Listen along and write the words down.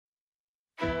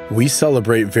We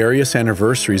celebrate various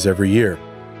anniversaries every year.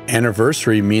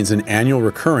 Anniversary means an annual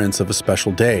recurrence of a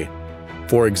special day.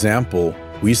 For example,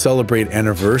 we celebrate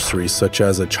anniversaries such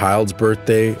as a child's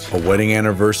birthday, a wedding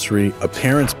anniversary, a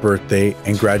parent's birthday,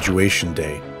 and graduation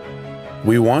day.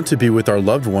 We want to be with our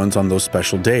loved ones on those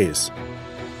special days.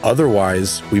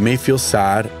 Otherwise, we may feel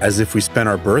sad as if we spent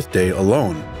our birthday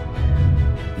alone.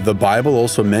 The Bible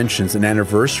also mentions an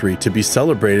anniversary to be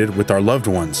celebrated with our loved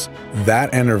ones.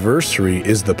 That anniversary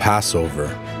is the Passover.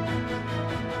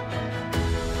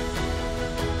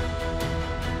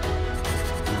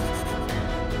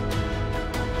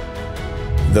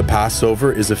 The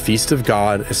Passover is a feast of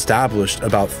God established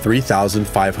about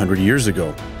 3,500 years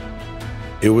ago.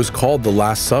 It was called the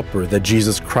Last Supper that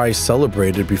Jesus Christ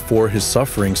celebrated before his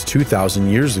sufferings 2,000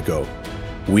 years ago.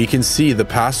 We can see the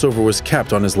Passover was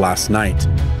kept on his last night.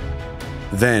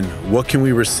 Then, what can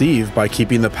we receive by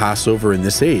keeping the Passover in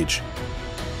this age?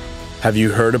 Have you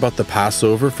heard about the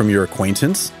Passover from your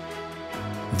acquaintance?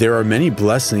 There are many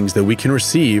blessings that we can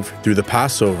receive through the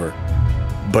Passover.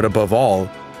 But above all,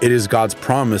 it is God's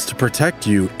promise to protect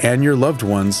you and your loved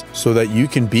ones so that you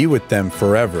can be with them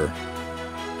forever.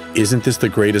 Isn't this the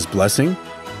greatest blessing?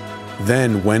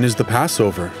 Then when is the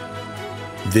Passover?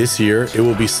 This year, it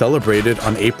will be celebrated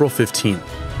on April 15th.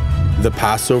 The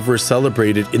Passover is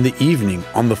celebrated in the evening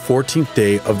on the 14th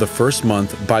day of the first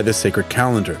month by the sacred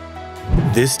calendar.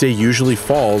 This day usually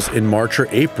falls in March or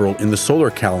April in the solar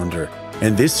calendar,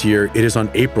 and this year it is on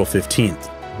April 15th.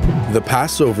 The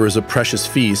Passover is a precious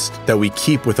feast that we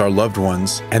keep with our loved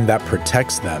ones and that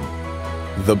protects them.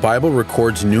 The Bible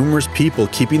records numerous people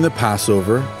keeping the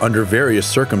Passover under various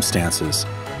circumstances.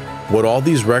 What all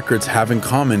these records have in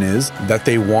common is that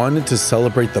they wanted to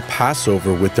celebrate the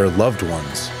Passover with their loved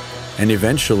ones. And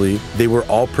eventually, they were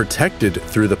all protected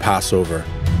through the Passover.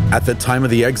 At the time of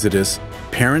the Exodus,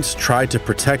 parents tried to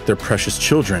protect their precious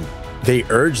children. They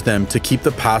urged them to keep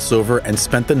the Passover and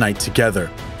spent the night together.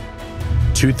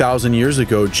 2,000 years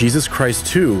ago, Jesus Christ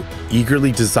too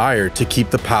eagerly desired to keep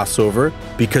the Passover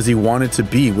because he wanted to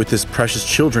be with his precious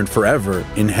children forever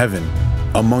in heaven.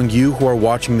 Among you who are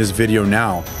watching this video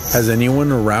now, has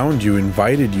anyone around you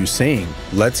invited you saying,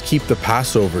 "Let's keep the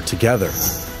Passover together"?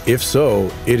 If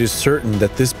so, it is certain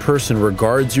that this person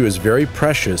regards you as very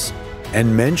precious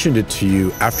and mentioned it to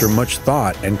you after much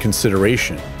thought and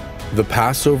consideration. The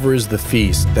Passover is the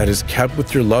feast that is kept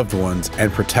with your loved ones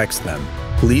and protects them.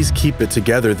 Please keep it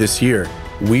together this year.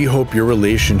 We hope your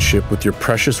relationship with your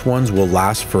precious ones will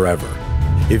last forever.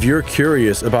 If you're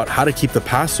curious about how to keep the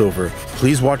Passover,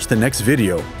 please watch the next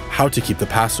video, How to Keep the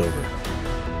Passover.